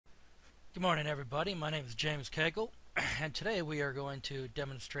Good morning, everybody. My name is James Cagle, and today we are going to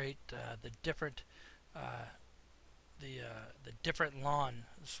demonstrate uh, the different LAN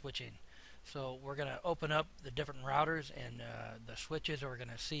switching. So we're going to open up the different routers and the switches, and we're going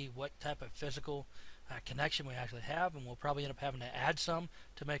to see what type of physical connection we actually have, and we'll probably end up having to add some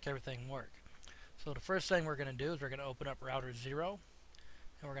to make everything work. So the first thing we're going to do is we're going to open up router 0,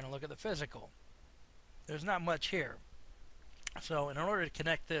 and we're going to look at the physical. There's not much here. So in order to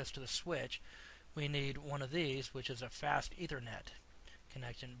connect this to the switch, we need one of these, which is a fast Ethernet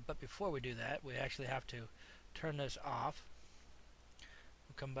connection. But before we do that, we actually have to turn this off.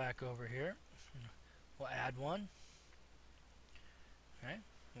 We'll come back over here. We'll add one. Okay.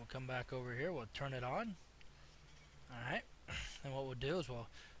 We'll come back over here. We'll turn it on. Alright. And what we'll do is we'll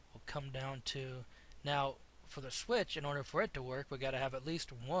come down to, now for the switch, in order for it to work, we got to have at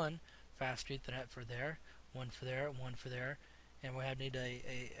least one fast Ethernet for there, one for there, one for there, and we need a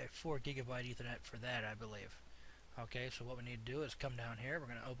 4 gigabyte Ethernet for that, I believe. Okay, so what we need to do is come down here. We're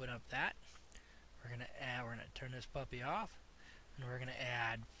going to open up that. We're going to turn this puppy off, and we're going to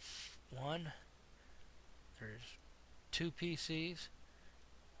add one. There's two PCs.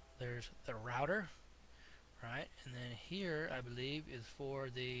 There's the router, right? And then here, I believe, is for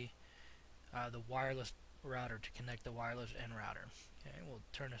the wireless router to connect the wireless and router. Okay, we'll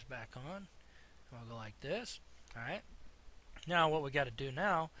turn this back on, and we'll go like this. All right. Now what we got to do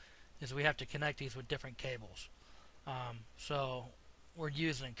now is we have to connect these with different cables. So we're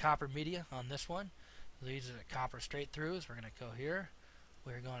using copper media on this one. These are the copper straight throughs. We're going to go here.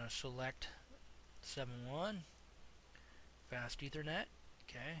 We're going to select 7.1 fast Ethernet.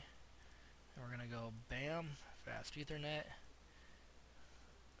 Okay. And we're going to go bam, fast Ethernet,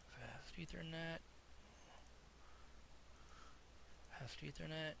 fast Ethernet, fast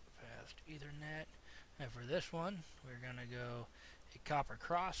Ethernet, fast Ethernet. And for this one, we're going to go a copper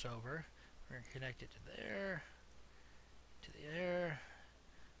crossover. We're going to connect it to there, to there.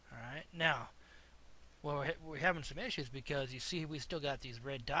 Alright, now, well, we're having some issues because you see we still got these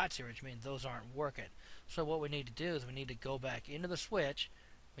red dots here, which means those aren't working. So what we need to do is we need to go back into the switch.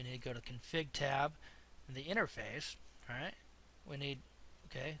 We need to go to Config tab in the interface. Alright, we need,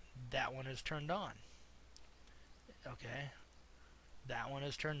 okay, that one is turned on. Okay, that one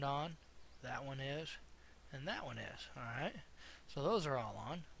is turned on. That one is, and that one is. Alright, so those are all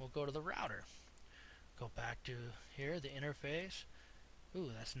on. We'll go to the router. Go back to here, the interface. Ooh,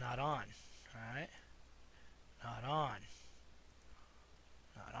 that's not on. Alright, not on.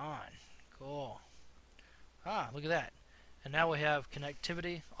 Not on. Cool. Ah, look at that. And now we have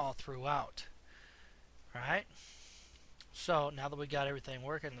connectivity all throughout. Alright, so now that we got everything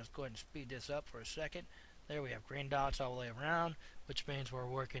working, let's go ahead and speed this up for a second. There we have green dots all the way around, which means we're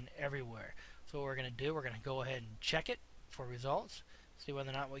working everywhere. So what we're going to do, we're going to go ahead and check it for results, see whether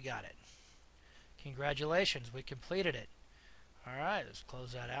or not we got it. Congratulations, we completed it. Alright, let's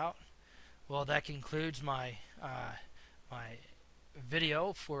close that out. Well, that concludes my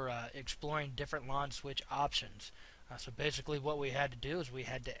video for exploring different LAN switch options. So basically what we had to do is we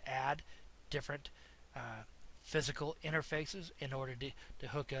had to add different physical interfaces in order to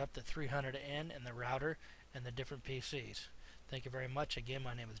hook up the 300N and the router and the different PCs. Thank you very much. Again,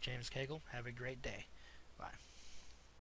 my name is James Cagle. Have a great day. Bye.